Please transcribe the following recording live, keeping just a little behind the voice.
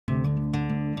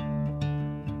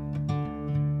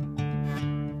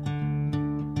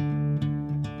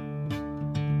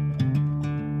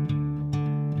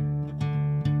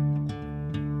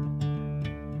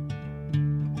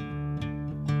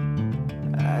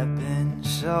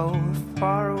so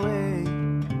far away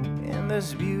in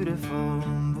this beautiful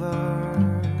blur.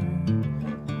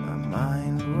 My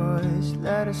mind was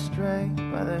led astray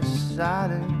by the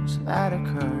silence that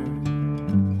occurred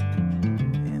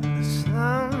in the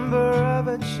slumber of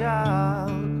a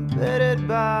child blinded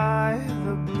by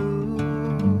the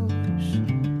blues.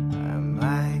 I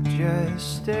might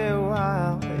just stay a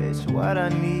while, it's what I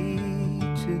need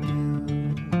to do.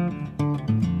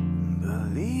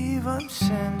 Believe I'm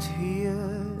sent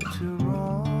here to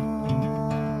roam,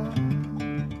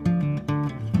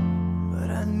 but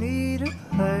I need a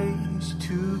place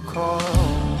to call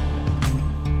home.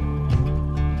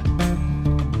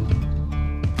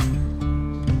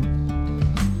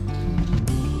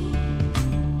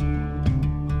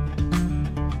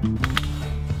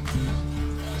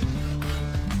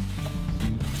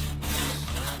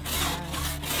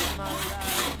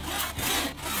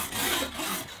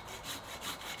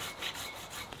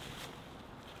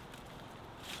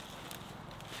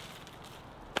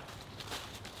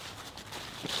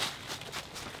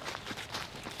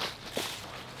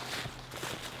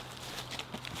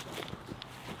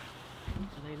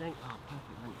 Oh,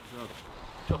 perfect length as well.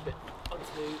 Drop it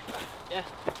onto, yeah,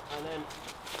 and then,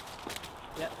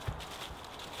 yeah.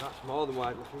 That's more than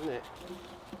wide enough, isn't it?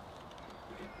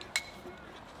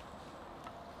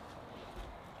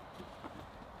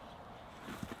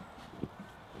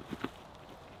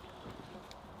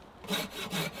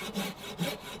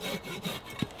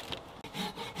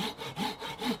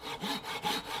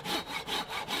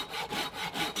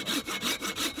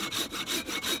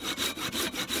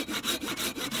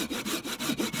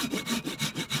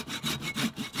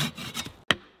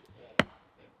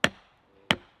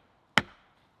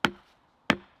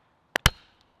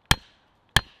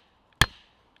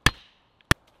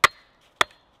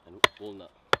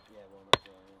 Walnut. Yeah, walnut.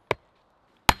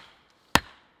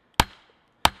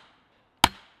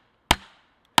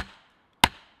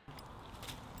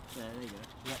 Yeah, there you go.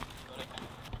 Yeah, got it.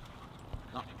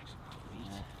 That looks sweet.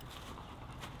 Yeah.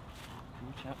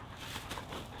 Watch out.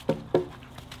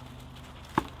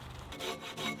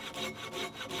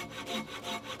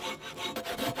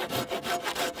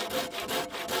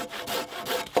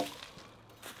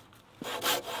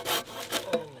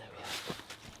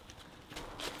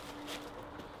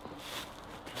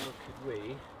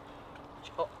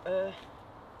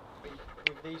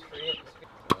 With these three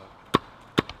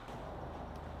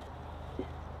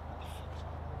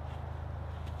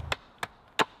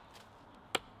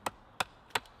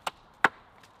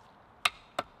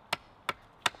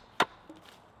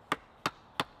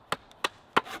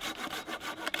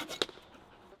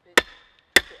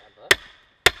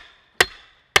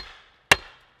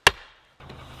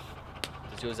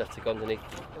Does yours have to go underneath?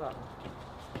 Look at that.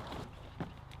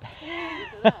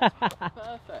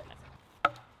 Perfect.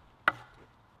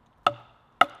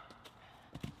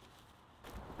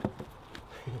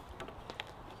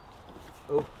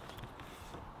 Oh.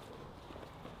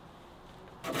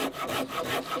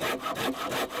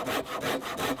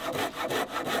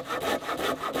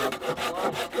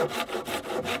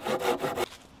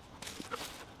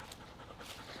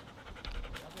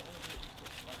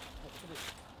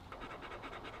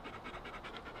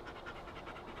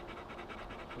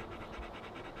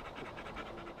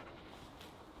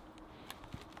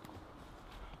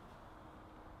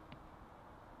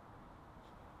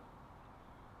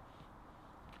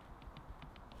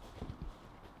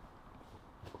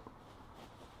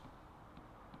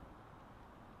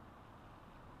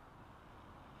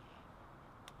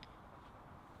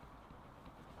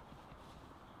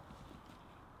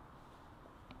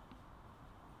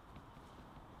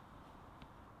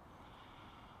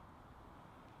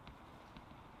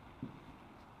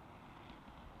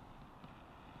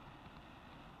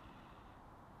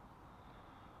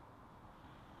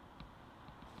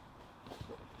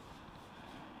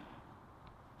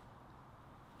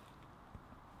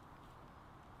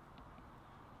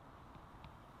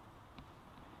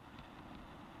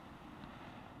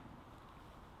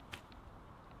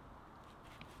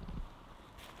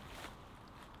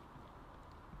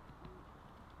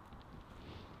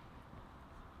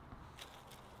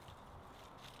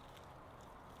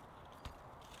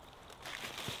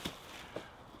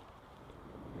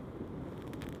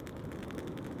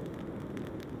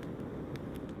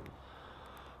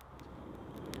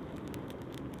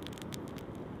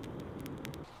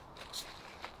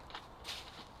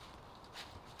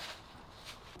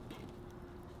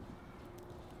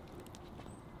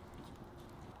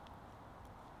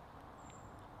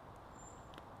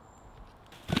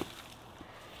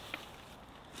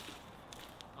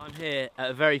 I'm here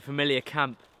at a very familiar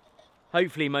camp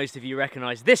Hopefully most of you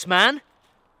recognise this man.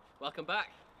 Welcome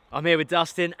back. I'm here with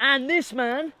Dustin and this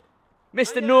man,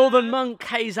 Mr. Northern Monk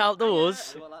Haze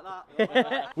Outdoors.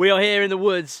 We are here in the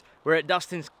woods. We're at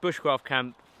Dustin's Bushcraft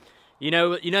camp. You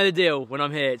know the deal when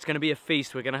I'm here. It's going to be a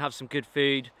feast. We're going to have some good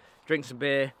food, drink some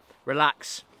beer,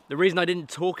 relax. The reason I didn't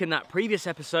talk in that previous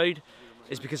episode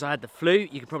is because I had the flu.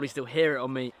 You can probably still hear it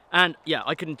on me. And yeah,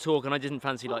 I couldn't talk and I didn't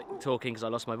fancy like talking because I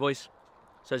lost my voice.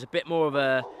 So it's a bit more of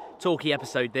a talky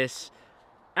episode this.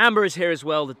 Amber is here as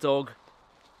well, the dog.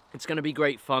 It's going to be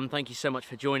great fun. Thank you so much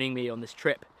for joining me on this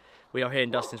trip. We are here in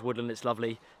Dustin's woodland. It's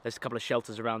lovely. There's a couple of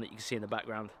shelters around that you can see in the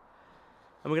background.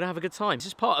 And we're going to have a good time. This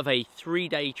is part of a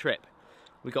 3-day trip.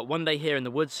 We've got 1 day here in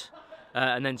the woods,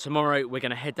 and then tomorrow we're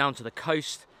going to head down to the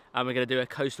coast, and we're going to do a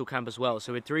coastal camp as well.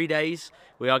 So in 3 days,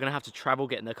 we are going to have to travel,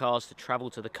 get in the cars to travel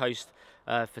to the coast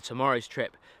for tomorrow's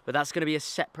trip. But that's going to be a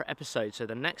separate episode. So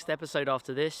the next episode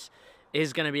after this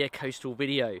is going to be a coastal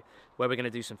video where we're going to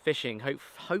do some fishing,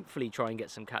 hopefully try and get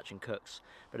some catch and cooks.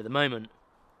 But at the moment,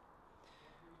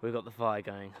 we've got the fire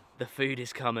going. The food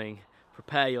is coming.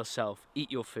 Prepare yourself,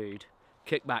 eat your food,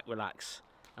 kick back, relax,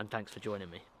 and thanks for joining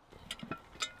me.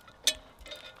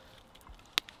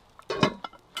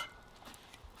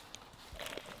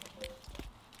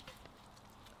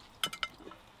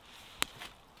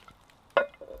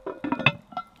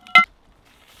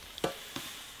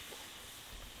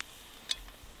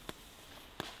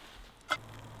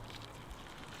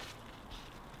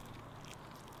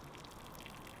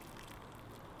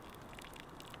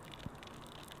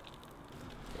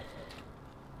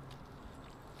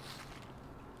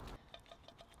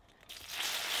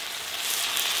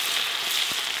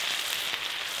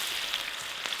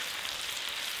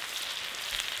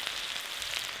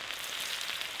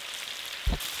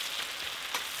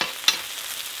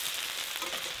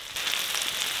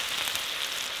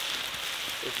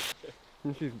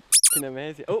 This is fucking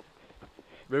amazing. Oh,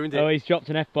 ruined it. Oh, he's dropped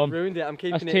an F-bomb. Ruined it. I'm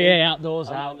keeping That's it. TA Outdoors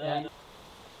out. Yeah.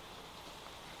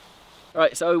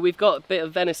 Right, so we've got a bit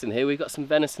of venison here. We've got some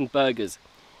venison burgers.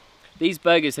 These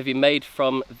burgers have been made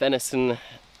from venison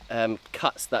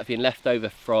cuts that have been left over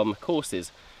from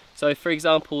courses. So, for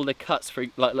example, the cuts, for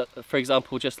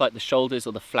example, just like the shoulders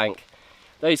or the flank,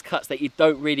 those cuts that you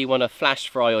don't really want to flash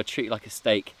fry or treat like a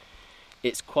steak.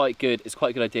 It's quite good. It's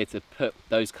quite a good idea to put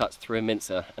those cuts through a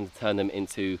mincer and turn them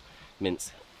into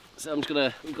mince. So I'm just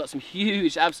gonna. We've got some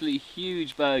huge, absolutely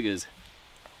huge burgers,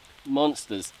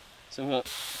 monsters. So I'm gonna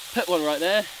put one right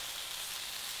there.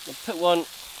 I'll put one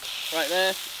right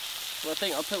there. Well, I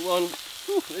think I'll put one.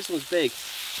 Whew, this one's big.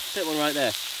 Put one right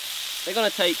there. They're gonna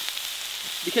take,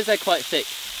 because they're quite thick,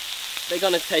 they're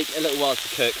gonna take a little while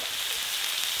to cook.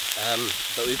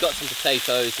 But we've got some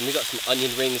potatoes and we've got some onion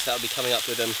rings that'll be coming up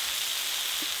with them.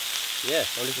 Yeah,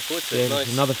 I'm looking forward to it.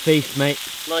 Nice. Another feast, mate.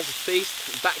 Nice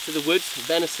feast. Back to the woods.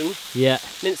 Venison. Yeah.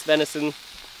 Minced venison,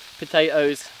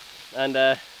 potatoes, and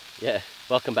yeah,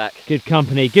 welcome back. Good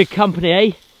company,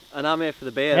 eh? And I'm here for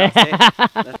the beer, that's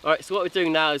it. Alright, so what we're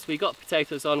doing now is we've got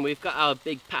potatoes on, we've got our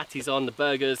big patties on, the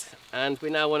burgers, and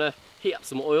we now want to heat up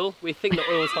some oil. We think the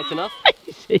oil is hot enough.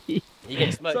 You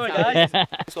get smoked. Sorry guys.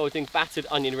 So we're doing battered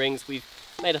onion rings. We've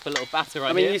made up a little batter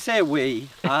right here. I mean, you say we.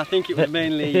 I think it was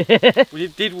mainly.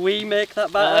 Did we make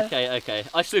that batter? Okay.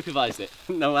 I supervised it.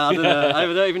 No, I don't know. I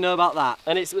don't even know about that.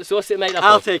 And it's so what's it made up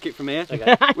I'll of? take it from here.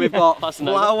 Okay. We've got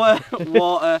flour,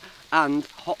 water, and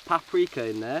hot paprika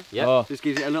in there. Yeah. Oh. Just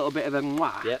gives it a little bit of a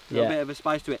mwah, Yep. a little bit of a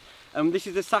spice to it. This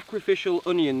is the sacrificial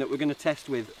onion that we're going to test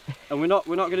with, and we're not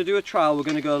going to do a trial. We're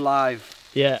going to go live.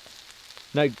 Yeah.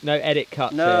 No edit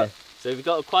cuts No. here. So we've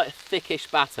got a quite a thickish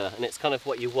batter, and it's kind of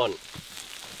what you want.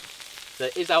 So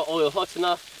is our oil hot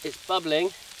enough? It's bubbling.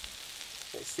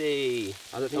 Let's see.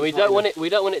 I don't think And we don't want it. We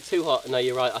don't want it too hot. No,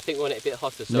 you're right. I think we want it a bit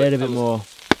hotter. So A little bit more.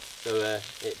 So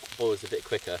it boils a bit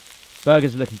quicker.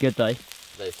 Burgers are looking good though.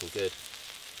 They're looking good.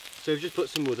 So we've just put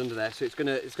some wood under there, so it's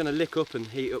gonna lick up and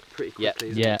heat up pretty quickly.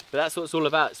 Isn't Yeah. it? But that's what it's all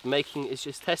about. It's making. It's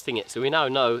just testing it. So we now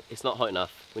know it's not hot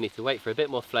enough. We need to wait for a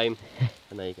bit more flame,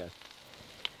 and there you go.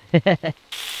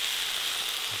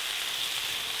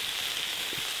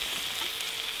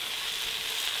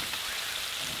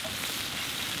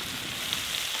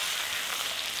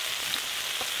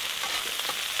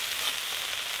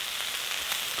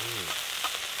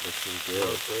 Looking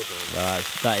good. Right,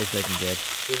 that is looking good.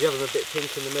 Did you have them a bit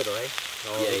pink in the middle, eh?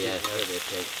 Yeah, a little bit of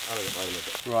pink. I don't mind them a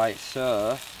bit. Right,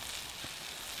 so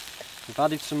we've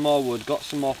added some more wood, got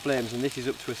some more flames, and this is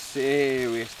up to a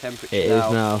serious temperature It now.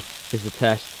 is now. Here's the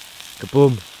test.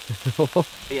 Kaboom.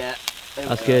 Yeah.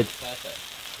 That's good. Perfect.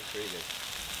 That's really good.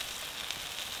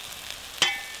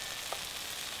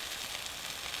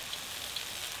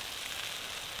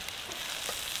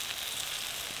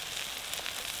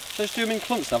 So just do them in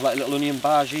clumps, have like little onion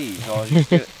boughs, or just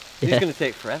do it. This is going to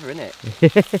take forever, isn't it?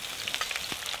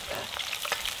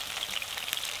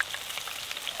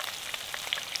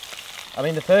 I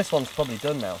mean, the first one's probably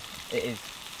done now. It is.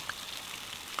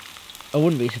 I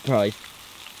wouldn't be surprised.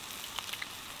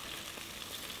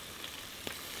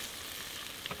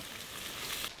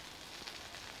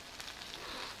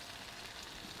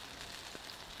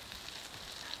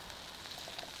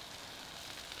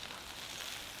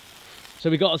 So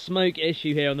we got a smoke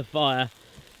issue here on the fire,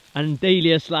 and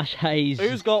Delia / Haze.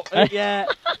 Who's got? Yeah.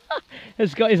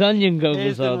 Has got his onion goggles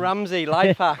Here's on. Ramsey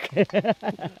life hack.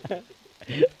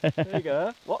 There you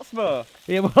go. What smoke?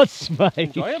 Yeah, what smoke?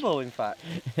 Enjoyable, in fact.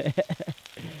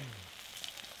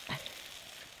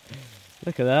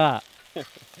 Look at that.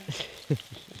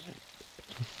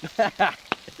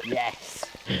 Yes.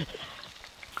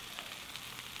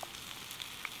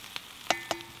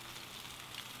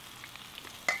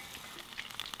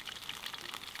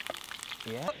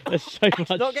 Yeah. There's so much.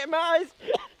 Don't get my eyes.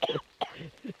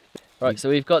 Right, so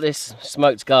we've got this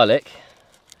smoked garlic.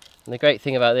 And the great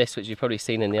thing about this, which you've probably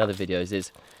seen in the other videos,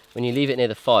 is when you leave it near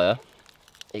the fire,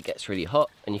 it gets really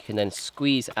hot, and you can then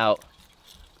squeeze out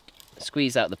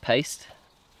the paste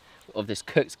of this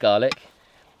cooked garlic,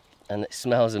 and it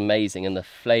smells amazing, and the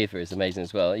flavour is amazing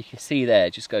as well. You can see there,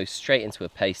 it just goes straight into a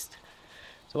paste.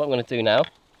 So what I'm going to do now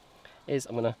is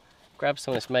I'm going to grab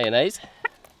some of this mayonnaise,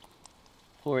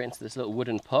 pour it into this little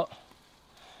wooden pot.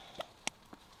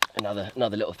 Another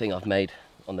little thing I've made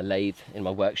on the lathe in my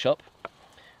workshop.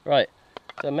 Right,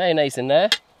 so mayonnaise in there.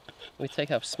 We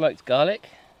take out smoked garlic.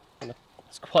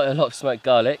 It's quite a lot of smoked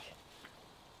garlic.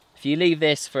 If you leave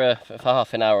this for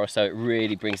half an hour or so, it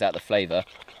really brings out the flavour.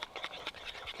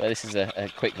 So this is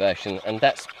a quick version, and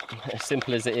that's as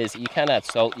simple as it is. You can add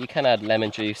salt, you can add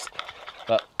lemon juice,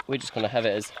 but we're just going to have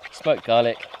it as smoked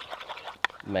garlic,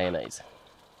 mayonnaise.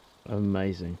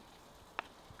 Amazing.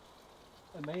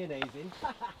 Mayonnaise-ing.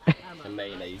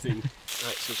 Mayonnaise-ing.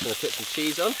 Right, so just going to put some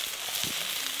cheese on.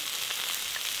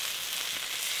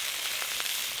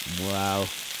 Wow.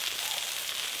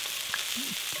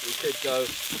 We could go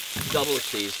double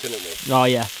cheese, couldn't we? Oh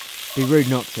yeah. Be rude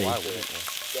not to. Why wouldn't we?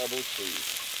 Double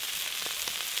cheese.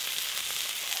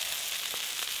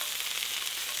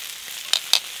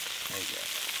 There you go.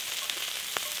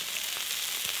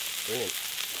 Brilliant.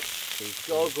 These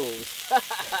goggles.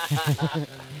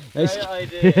 Great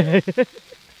idea.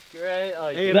 Great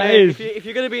idea. That is. If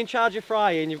you're going to be in charge of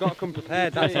frying, you've got to come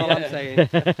prepared, that's all I'm saying.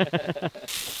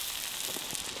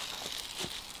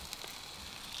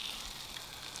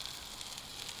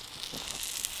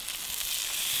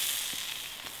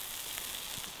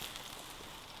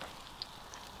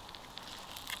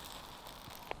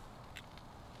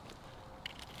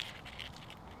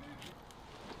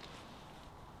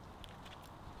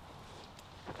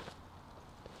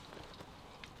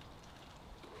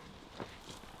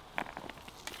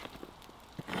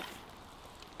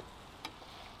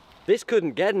 This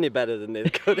couldn't get any better than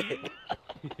this, could it?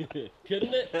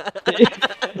 Couldn't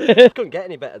it? Couldn't get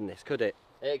any better than this, could it?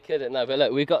 It couldn't, no, but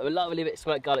look, we've got a lovely bit of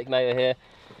smoked garlic mayo here.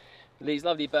 These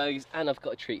lovely burgers, and I've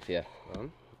got a treat for you.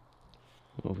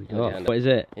 What have we got? What is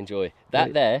it? Enjoy.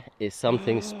 That there is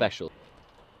something special.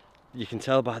 You can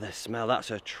tell by the smell, that's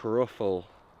a truffle.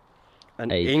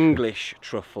 An Hey. English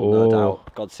truffle, no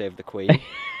doubt. God save the Queen. Can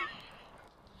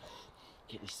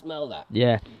you smell that?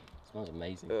 Yeah. It smells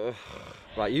amazing.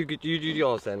 Right, you do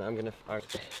yours then. I'm gonna. There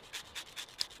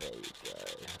you go.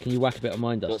 Can you whack a bit of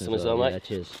mine, Want Dustin? some as well, mate? Yeah,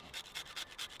 cheers.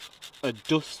 A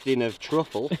Dustin of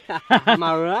truffle. Am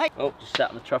I right? Oh, just sat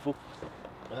on the truffle.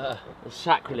 It's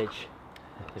sacrilege.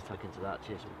 Just tuck into that,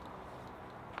 cheers.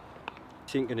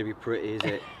 This ain't gonna be pretty, is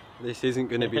it? This isn't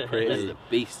gonna be This is pretty. a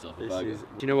beast of a burger. Do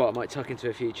you know what? I might tuck into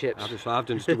a few chips. I've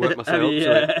done just to work myself up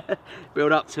to it.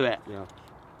 Build up to it. Yeah.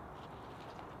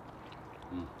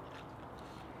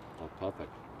 Oh, perfect.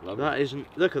 Lovely. That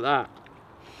isn't. Look at that.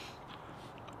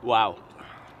 Wow.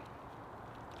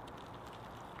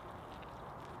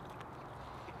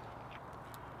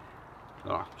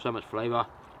 Oh, so much flavour.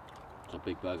 It's a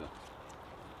big burger.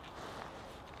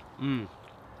 Mmm.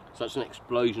 Such an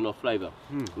explosion of flavour.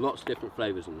 Lots of different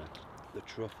flavours in there. The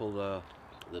truffle there.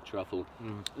 The truffle.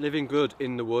 Living good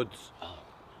in the woods. Oh.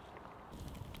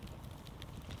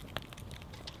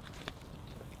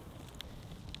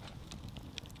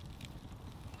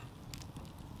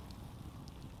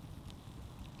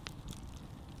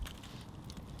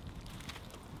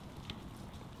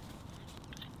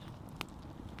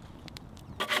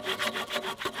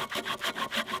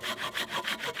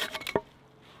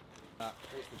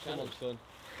 Someone's done.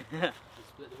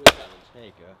 Split the wood challenge. There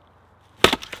you go.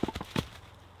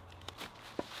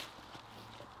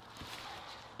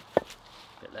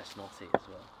 snotty as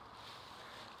well.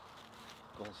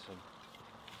 Awesome.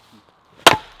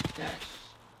 Yes.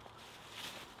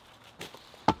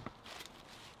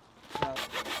 Look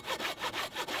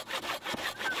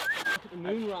at the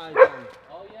moonrise on.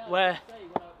 Oh yeah. Where?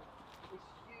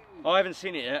 Oh, I haven't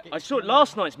seen it yet. I saw it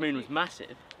last night's moon was massive.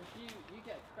 If you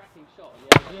get a cracking shot,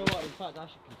 You know what? In fact, I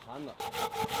should plan that.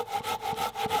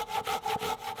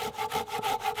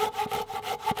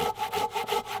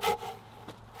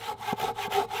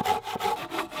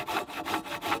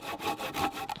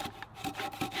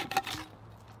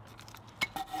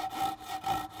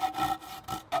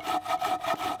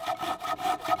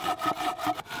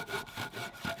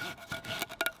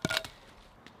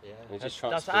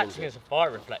 That's acting as a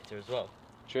fire reflector as well.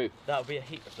 True. That would be a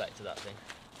heat reflector, that thing.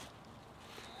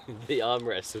 The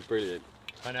armrests are brilliant.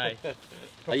 I know.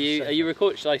 Are you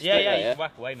recording? Shall I Yeah, stay yeah, there, you can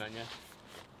whack away, man, yeah.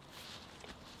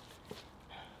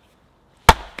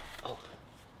 Oh.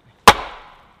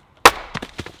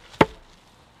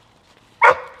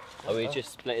 Are we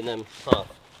just splitting them half?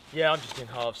 Yeah, I'm just doing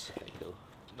halves. Okay, cool.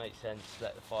 Makes sense,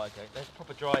 let the fire go. Let's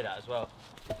proper dry that as well.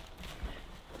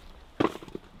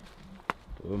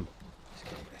 Boom.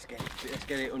 Let's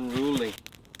get it unruly.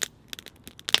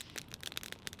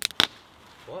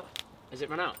 What? Has it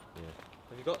run out? Yeah.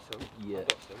 Have you got some? Yeah. I've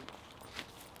got some.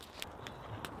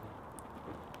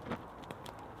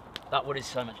 That wood is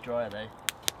so much drier though.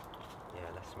 Yeah,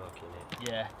 less smoke in it.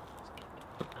 Yeah.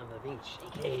 I'm being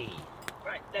cheeky.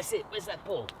 Right, that's it. Where's that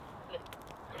ball?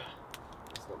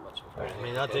 It's not much of a I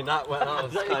mean, I did that. Well, that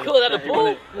was kind call that a of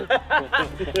ball?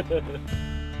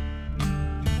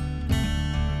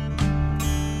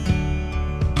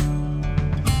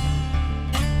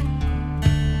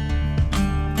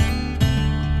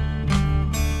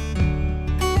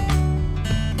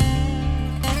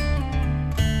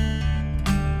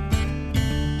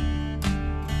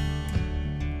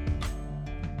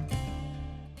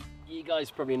 You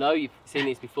guys probably know, you've seen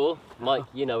these before. Mike,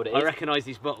 you know what it is. I recognise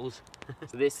these bottles.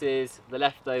 So this is the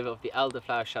leftover of the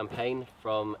elderflower champagne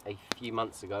from a few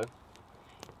months ago.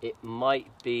 It might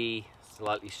be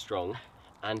slightly strong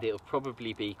and it'll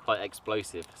probably be quite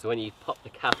explosive. So when you pop the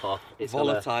cap off, it's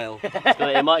volatile.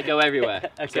 it might go everywhere.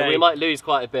 Okay. So we might lose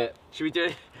quite a bit. Should we do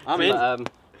it? I'm in. But,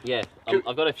 yeah, I've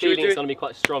got a should we feeling do it's it? going to be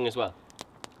quite strong as well.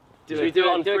 Do Should we do it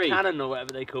on do three? a cannon or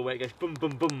whatever they call where it goes boom,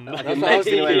 boom, boom. That's what I was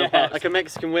thinking. Yeah. Like a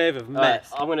Mexican wave of Alright,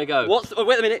 mess. I'm going to go. Oh,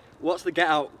 wait a minute. What's the get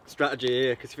out strategy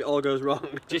here? Because if it all goes wrong,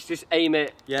 Just aim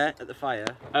it. yeah, at the fire.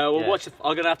 Well, Yeah. watch the.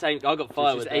 I'm gonna have to aim. I got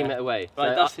fire Just with aim there. it away. Right,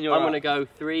 So Dustin, you're I'm up. going to go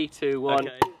 3, 2, 1.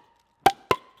 Okay.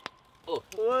 Oh.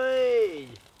 Whey!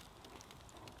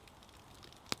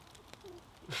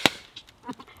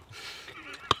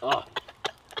 Oh.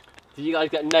 Did you guys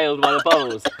get nailed by the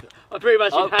bubbles? I pretty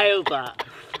much Oh. inhaled that.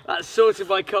 That sorted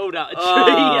my cold out a tree.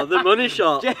 Oh, the money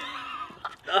shot.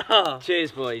 Oh.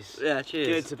 Cheers, boys. Yeah, cheers.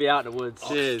 Good to be out in the woods.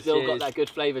 Cheers. Still got Cheers. that good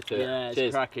flavour to it. Yeah, it's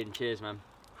Cheers. cracking. Cheers, man.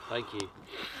 Thank you.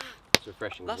 It's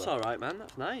refreshing. That's as well. all right, man.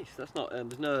 That's nice. That's not.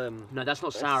 There's no. No, that's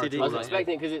not That's sour at acidic. all. I was right?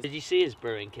 expecting because it's Did you see his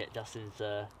brewing kit, Dustin's?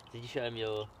 Did you show him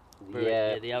your brewing,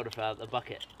 Yeah. the elderflower, the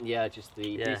bucket? just the. Do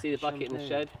Yeah. you see the bucket in the Champagne.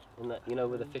 shed? In that, you know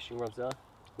where the fishing rods are?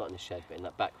 Not in the shed, but in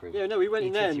that back room. Yeah, no, we went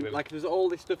in there Utility and room. like there's all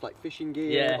this stuff like fishing gear,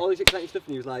 Yeah. all this exciting stuff,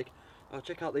 and he was like, "Oh,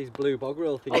 check out these blue bog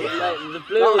roll things." Oh, the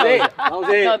blue That rolls. was it. That was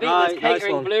it. Can't beat Right, those nice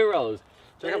catering one. blue rolls.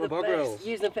 Check out the bog rolls.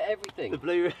 Use them for everything. The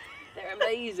blue. They're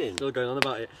amazing. Still going on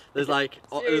about it. There's like,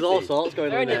 there's all Seriously. sorts going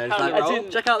They're on only a there. It's pound like, a roll.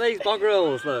 check out these bog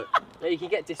rolls. Look. Yeah, you can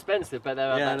get dispenser, but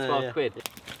they're Yeah, about no, 12 yeah. quid.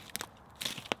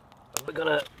 We're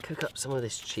gonna cook up some of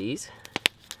this cheese.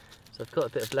 So I've got a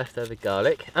bit of leftover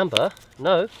garlic. Amber,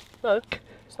 no,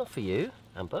 it's not for you,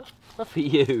 Amber. Not for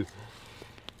you.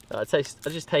 I'll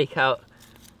just take out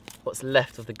what's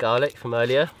left of the garlic from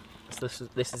earlier. So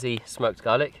this is the smoked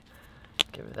garlic.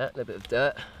 Give it that, a little bit of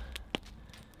dirt.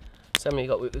 So many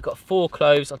we've got 4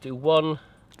 cloves. I'll do 1,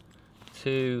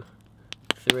 2,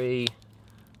 3,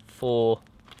 4.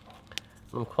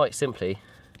 And I'm quite simply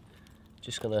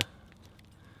just gonna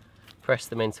press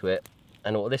them into it.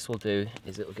 And what this will do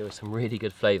is it will give us some really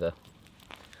good flavour.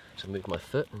 So move my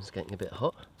foot, and it's getting a bit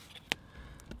hot.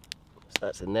 So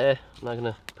that's in there. I'm now going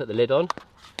to put the lid on.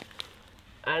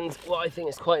 And what I think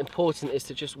is quite important is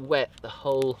to just wet the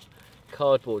whole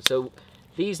cardboard. So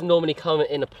these normally come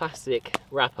in a plastic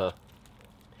wrapper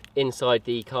inside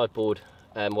the cardboard,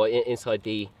 inside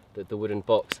the wooden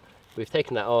box. We've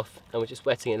taken that off and we're just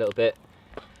wetting it a little bit.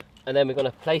 And then we're going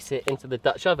to place it into the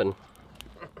Dutch oven.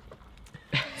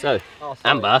 So,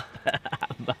 Amber.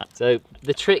 So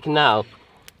the trick now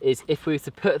is if we were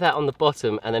to put that on the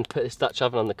bottom and then put this Dutch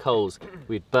oven on the coals,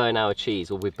 we'd burn our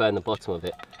cheese, or we'd burn the bottom of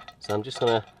it. So I'm just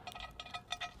going to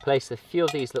place a few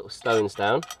of these little stones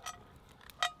down.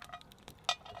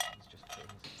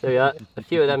 So we got a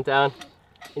few of them down,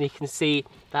 and you can see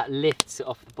that lifts it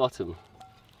off the bottom.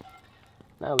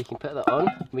 Now we can put that on,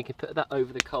 and we can put that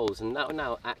over the coals, and that will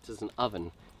now act as an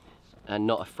oven and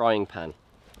not a frying pan.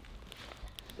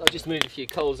 I'll just move a few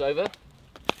coals over.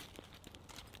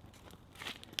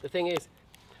 The thing is,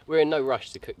 we're in no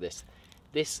rush to cook this.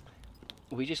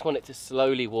 We just want it to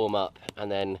slowly warm up,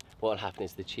 and then what will happen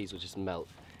is the cheese will just melt.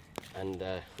 And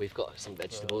we've got some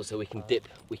vegetables, so we can dip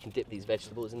these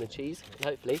vegetables in the cheese,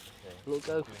 hopefully, and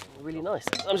it'll go really nice.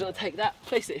 So I'm just going to take that,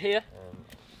 place it here.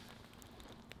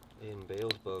 Ian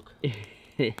Beale's bug. Go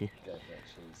for that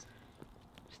cheese.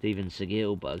 Steven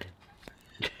Seagal bug.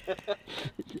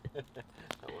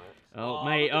 Oh,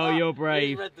 mate, oh, you're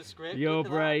brave. Read the script. You're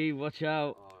brave, watch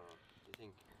out. Oh, you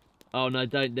think... Oh no,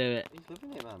 don't do it. He's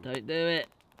loving it, man. Don't do it.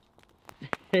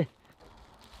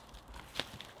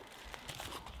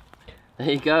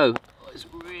 There you go. Oh, it's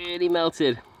really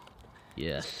melted.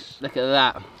 Yes. Look at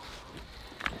that.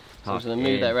 So I'm just going to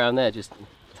move that around there, just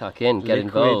tuck in, get Liquid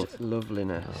involved.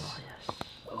 loveliness. Oh, yes.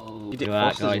 Oh, You dip Look at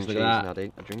that, Foster's guys, in look cheese at now,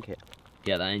 I drink it.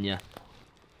 Get that in ya.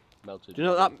 melted. Do you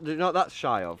know what that's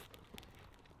shy of?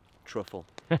 Truffle.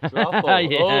 Truffle.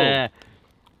 Yeah.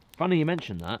 Funny you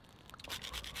mentioned that.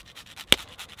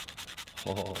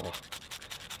 Oh,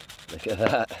 look at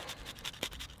that.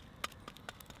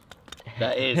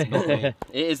 That is, it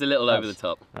is a little over the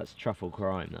top. That's truffle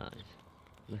crime, that is.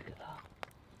 Look at that.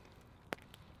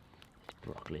 There's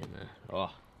broccoli in there.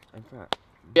 Oh. In fact.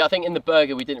 Yeah, I think in the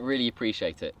burger we didn't really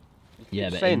appreciate it. Yeah,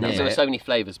 but saying in that, Because there were there, so many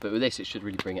flavours, but with this it should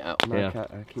really bring it out. No, Yeah.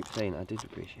 I keep saying I did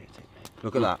appreciate it, mate.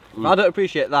 Look at that. If I don't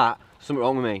appreciate that, something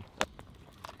wrong with me.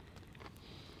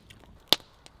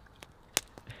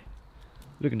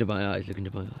 look into my eyes, look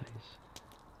into my eyes.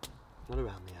 Not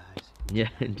around the eyes. Yeah,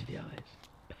 into the eyes.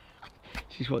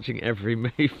 She's watching every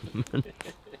movement.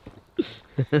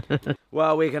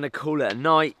 Well, we're gonna call it a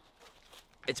night.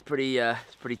 It's pretty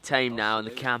tame now in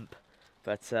the camp,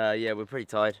 but yeah, we're pretty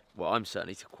tired. Well, I'm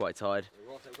certainly quite tired.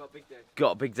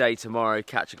 Got a big day tomorrow.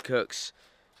 Catch and cooks,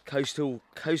 coastal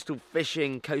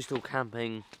fishing, coastal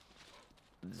camping.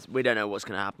 We don't know what's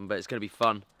gonna happen, but it's gonna be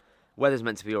fun. Weather's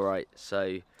meant to be all right,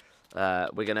 so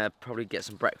we're gonna probably get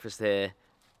some breakfast here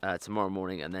tomorrow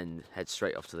morning and then head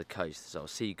straight off to the coast. So I'll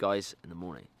see you guys in the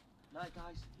morning. Night,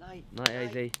 guys. Night. Night,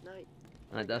 Hazy. Night.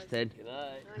 Night, Dustin. Good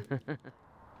night.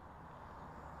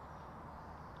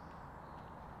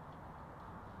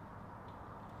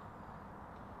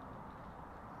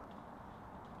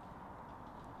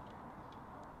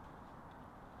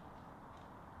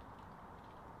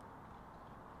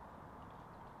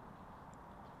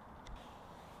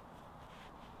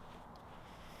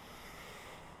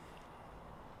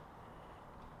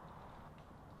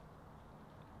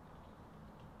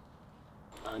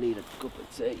 I need a cup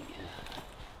of tea.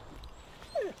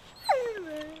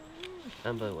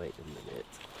 Amber, wait a minute.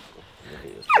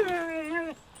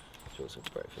 Do some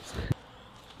breakfast.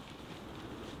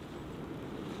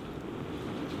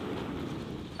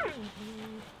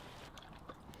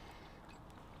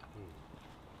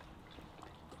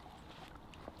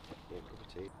 Yeah, cup of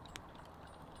tea.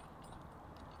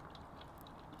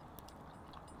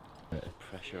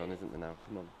 Pressure on, isn't there now?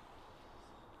 Come on.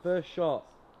 First shot.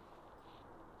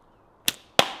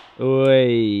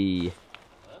 Oi.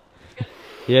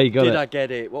 Yeah, you got Did it. I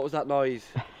get it? What was that noise?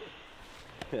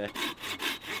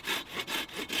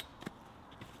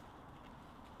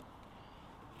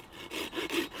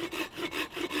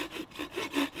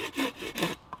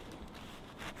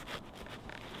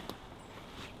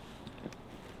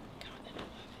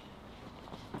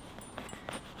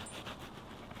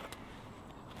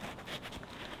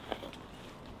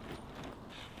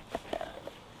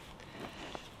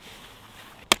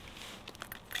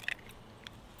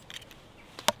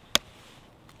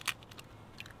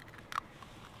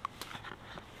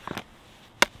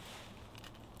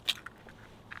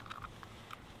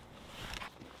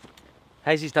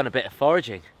 Hazy's done a bit of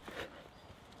foraging.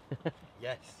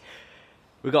 Yes.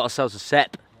 We got ourselves a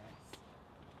set.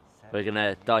 We're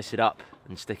gonna dice it up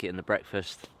and stick it in the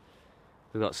breakfast.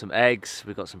 We've got some eggs,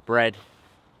 we've got some bread,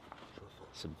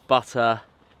 some butter,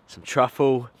 some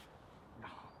truffle.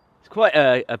 It's quite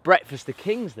a breakfast of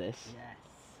kings, this. Yes.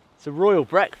 It's a royal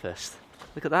breakfast.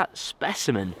 Look at that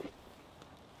specimen.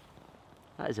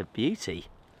 That is a beauty.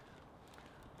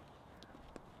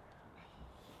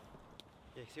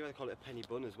 Yeah, see why they call it a penny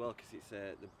bun as well, because it's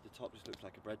the top just looks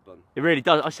like a bread bun. It really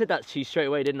does. I said that to you straight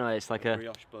away, didn't I? It's like a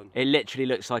brioche bun. It literally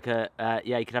looks like a,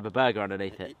 yeah, you could have a burger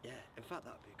underneath it. Yeah, in fact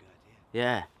that would be a good idea.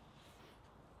 Yeah.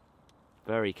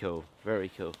 Very cool,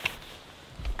 very cool.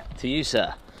 To you,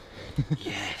 sir.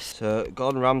 Yes. So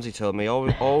Gordon Ramsay told me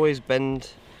always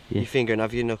bend your finger and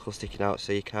have your knuckle sticking out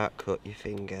so you can't cut your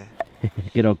finger.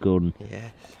 Good old Gordon.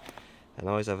 Yes. And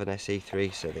always have an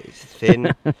SE3 so that it's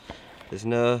thin. There's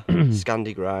no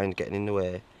Scandi grind getting in the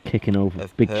way. Kicking all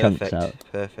of big chunks out.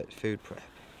 Perfect food prep.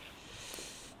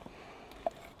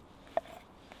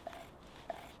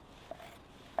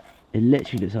 It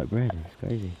literally looks like bread. It's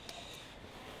crazy.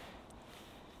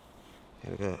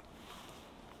 Here we go.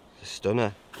 It's a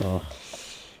stunner. Oh.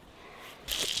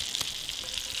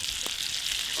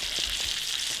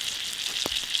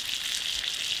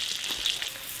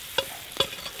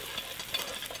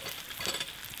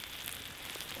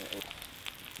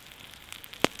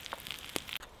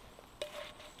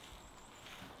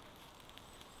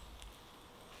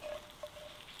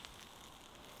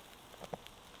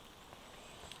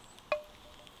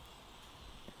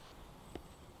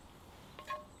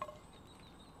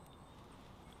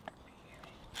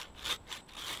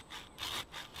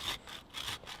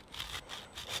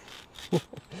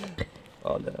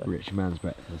 Oh no. Rich man's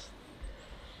breakfast.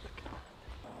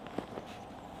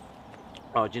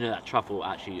 Oh, do you know that truffle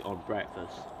actually on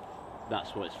breakfast?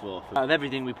 That's what it's for. Out of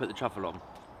everything we put the truffle on,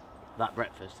 that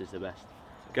breakfast is the best.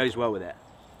 Goes well with it.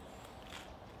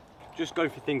 Just go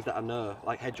for things that I know,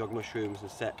 like hedgehog mushrooms and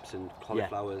seps and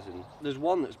cauliflowers. And there's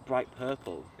one that's bright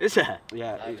purple. Is there?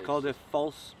 Yeah, it's called a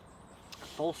false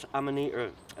amanita,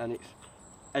 and it's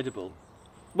edible.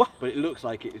 What? But it looks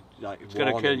like it's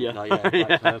gonna kill you. Like, yeah, it's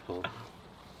like purple.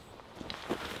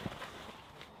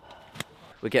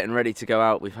 We're getting ready to go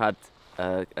out. We've had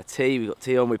a tea, we've got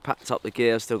tea on, we've packed up the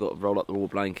gear, still got to roll up the wool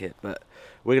blanket, but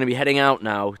we're going to be heading out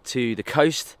now to the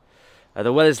coast.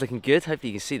 The weather's looking good. Hopefully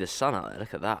you can see the sun out there.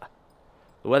 Look at that.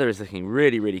 The weather is looking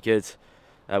really, really good.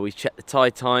 We've checked the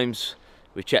tide times,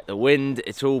 we've checked the wind.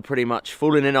 It's all pretty much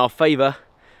falling in our favour.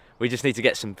 We just need to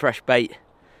get some fresh bait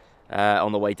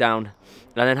on the way down,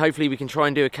 and then hopefully we can try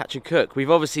and do a catch and cook. We've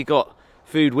obviously got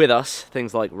food with us,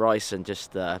 things like rice and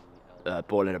just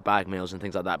boiling a bag meals and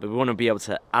things like that, but we want to be able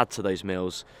to add to those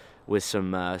meals with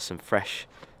some fresh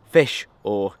fish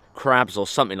or crabs or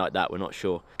something like that. We're not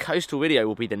sure. Coastal video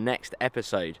will be the next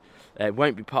episode. It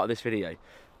won't be part of this video,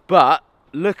 but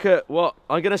look at what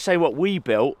I'm going to say what we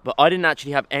built, but I didn't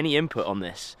actually have any input on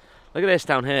this. Look at this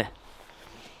down here,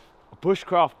 a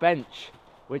bushcraft bench,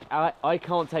 which I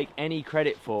can't take any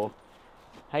credit for.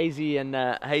 Hazy and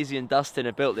Dustin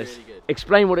have built this. Really good.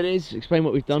 Explain what it is, explain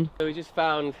what we've done. So we just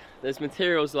found there's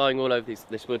materials lying all over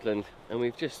this woodland, and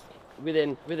we've just,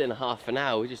 within half an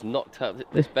hour, we just knocked up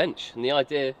this bench. And the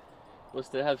idea was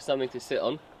to have something to sit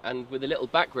on, and with a little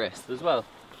backrest as well.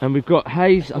 And we've got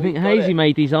Haze, I think Hazy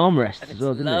made these armrests as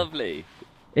well, didn't he? Lovely.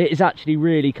 It is actually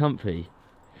really comfy.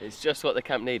 It's just what the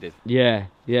camp needed. Yeah,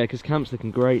 because camp's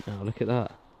looking great now, look at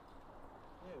that.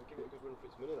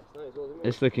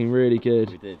 It's looking really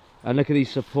good. We did. And look at these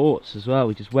supports as well.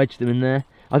 We just wedged them in there.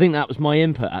 I think that was my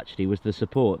input actually, was the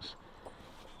supports.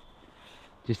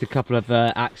 Just a couple of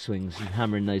axe swings and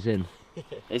hammering those in.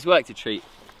 It's worked a treat.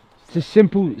 It's a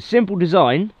simple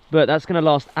design, but that's going to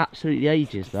last absolutely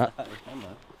ages.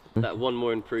 That one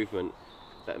more improvement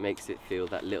that makes it feel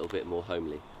that little bit more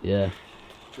homely. Yeah.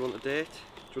 Do you want a date?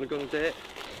 Do you want to go on a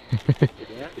date?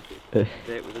 Yeah.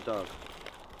 Date with a dog.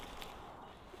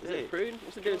 Is it a prune?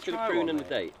 What's the difference between a prune and a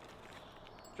date?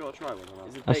 Do you want to try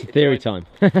one? That's theory time.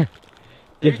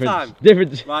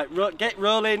 Difference. Right, get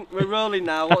rolling. We're rolling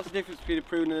now. What's the difference between a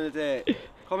prune and a date?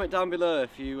 Comment down below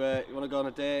if you want to go on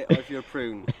a date or if you're a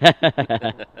prune.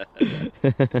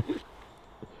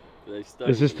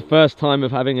 Is this the first time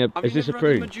of having a? Is this a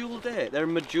prune? A medjool date. They're a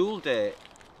medjool date.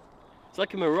 It's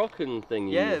like a Moroccan thing.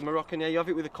 Yeah, Moroccan. Yeah, you have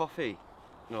it with a coffee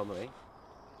normally.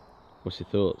 What's your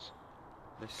thoughts?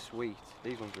 They're sweet.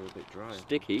 These ones are a bit dry.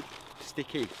 Sticky.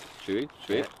 Sticky. Chewy.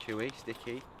 Yeah, chewy,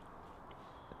 sticky.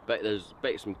 Bet there's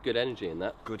some good energy in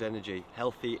that. Good energy.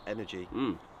 Healthy energy.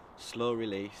 Slow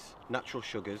release. Natural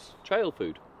sugars. Trail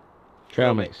food.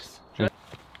 Trail mix.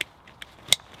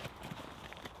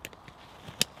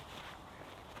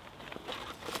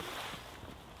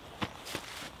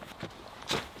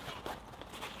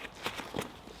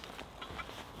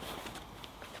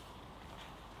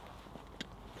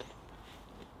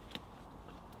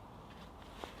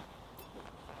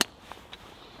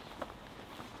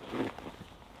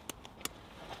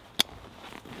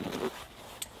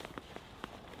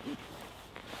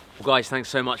 Well guys, thanks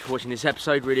so much for watching this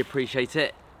episode, really appreciate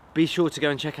it. Be sure to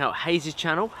go and check out Haze's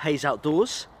channel, Haze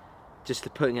Outdoors,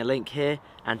 just putting a link here,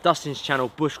 and Dustin's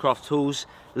channel, Bushcraft Tools.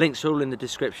 Links are all in the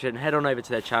description. Head on over to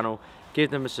their channel, give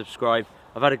them a subscribe.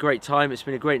 I've had a great time, it's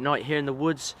been a great night here in the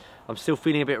woods. I'm still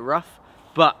feeling a bit rough,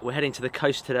 but we're heading to the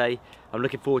coast today. I'm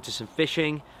looking forward to some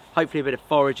fishing, hopefully a bit of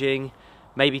foraging,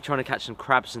 maybe trying to catch some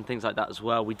crabs and things like that as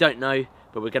well. We don't know,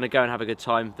 but we're going to go and have a good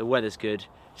time. The weather's good.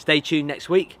 Stay tuned next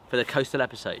week for the coastal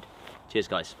episode. Cheers,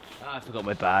 guys. I forgot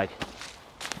my bag.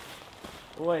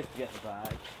 Always forget the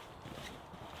bag.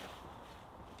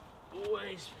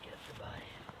 Always forget the bag.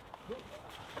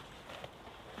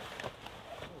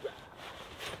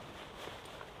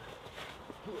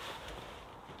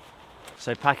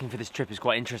 So packing for this trip is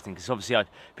quite interesting because obviously I've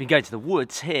been going to the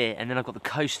woods here and then I've got the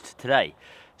coast today.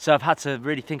 So I've had to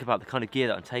really think about the kind of gear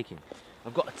that I'm taking.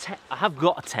 I have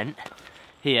got a tent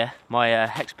here, my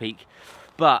Hex Peak,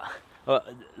 but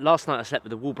last night I slept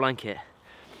with a wool blanket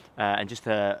and just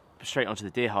straight onto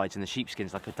the deer hides and the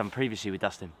sheepskins like I've done previously with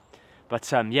Dustin.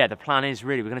 But yeah, the plan is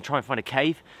really we're going to try and find a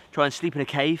cave, try and sleep in a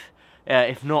cave.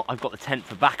 If not, I've got the tent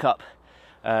for backup.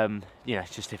 You know,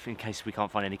 just in case we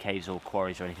can't find any caves or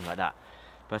quarries or anything like that.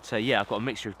 But yeah, I've got a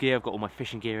mixture of gear. I've got all my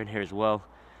fishing gear in here as well.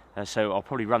 So I'll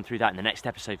probably run through that in the next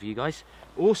episode for you guys.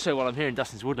 Also, while I'm here in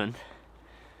Dustin's woodland,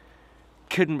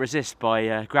 couldn't resist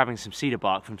by grabbing some cedar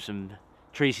bark from some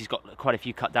trees. He's got quite a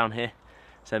few cut down here.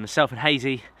 So myself and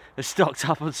Hazy are stocked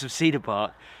up on some cedar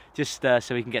bark just so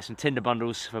we can get some tinder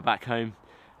bundles for back home.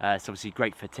 It's obviously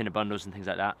great for tinder bundles and things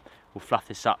like that. We'll fluff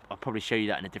this up. I'll probably show you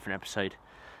that in a different episode.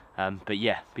 But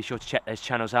yeah, be sure to check those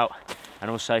channels out. And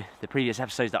also the previous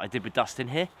episodes that I did with Dustin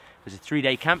here was a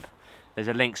 3-day camp. There's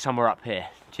a link somewhere up here.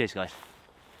 Cheers, guys.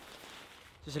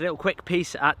 Just a little quick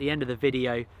piece at the end of the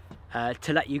video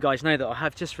to let you guys know that I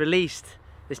have just released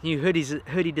this new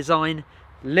hoodie design,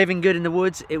 Living Good in the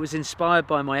Woods. It was inspired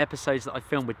by my episodes that I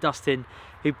filmed with Dustin,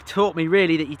 who taught me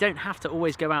really that you don't have to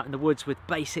always go out in the woods with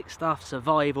basic stuff,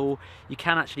 survival. You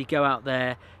can actually go out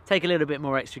there, take a little bit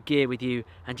more extra gear with you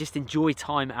and just enjoy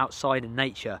time outside in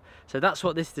nature. So that's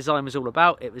what this design was all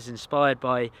about. It was inspired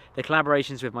by the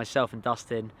collaborations with myself and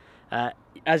Dustin.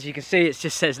 As you can see, it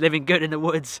just says Living Good in the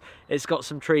Woods. It's got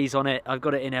some trees on it. I've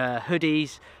got it in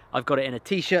hoodies. I've got it in a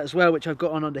t-shirt as well, which I've got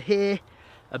on under here.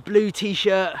 A blue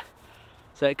t-shirt.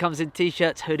 So it comes in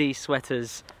t-shirts, hoodies,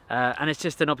 sweaters, and it's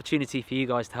just an opportunity for you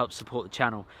guys to help support the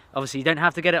channel. Obviously you don't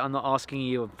have to get it, I'm not asking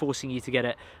you or forcing you to get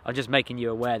it, I'm just making you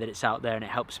aware that it's out there and it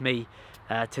helps me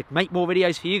to make more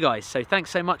videos for you guys. So thanks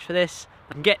so much for this.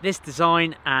 You can get this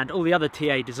design and all the other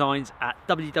TA designs at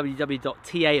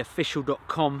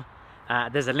www.taofficial.com.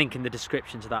 There's a link in the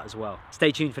description to that as well.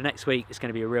 Stay tuned for next week, it's going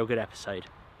to be a real good episode.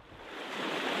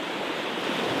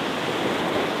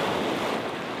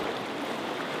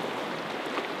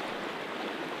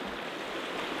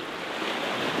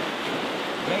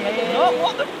 Oh,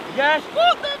 what the? Yes.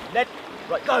 What the?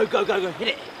 Right, go, hit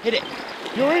it.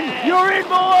 You're in,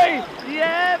 boy.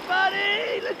 Yeah,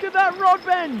 buddy. Look at that rod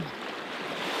bend.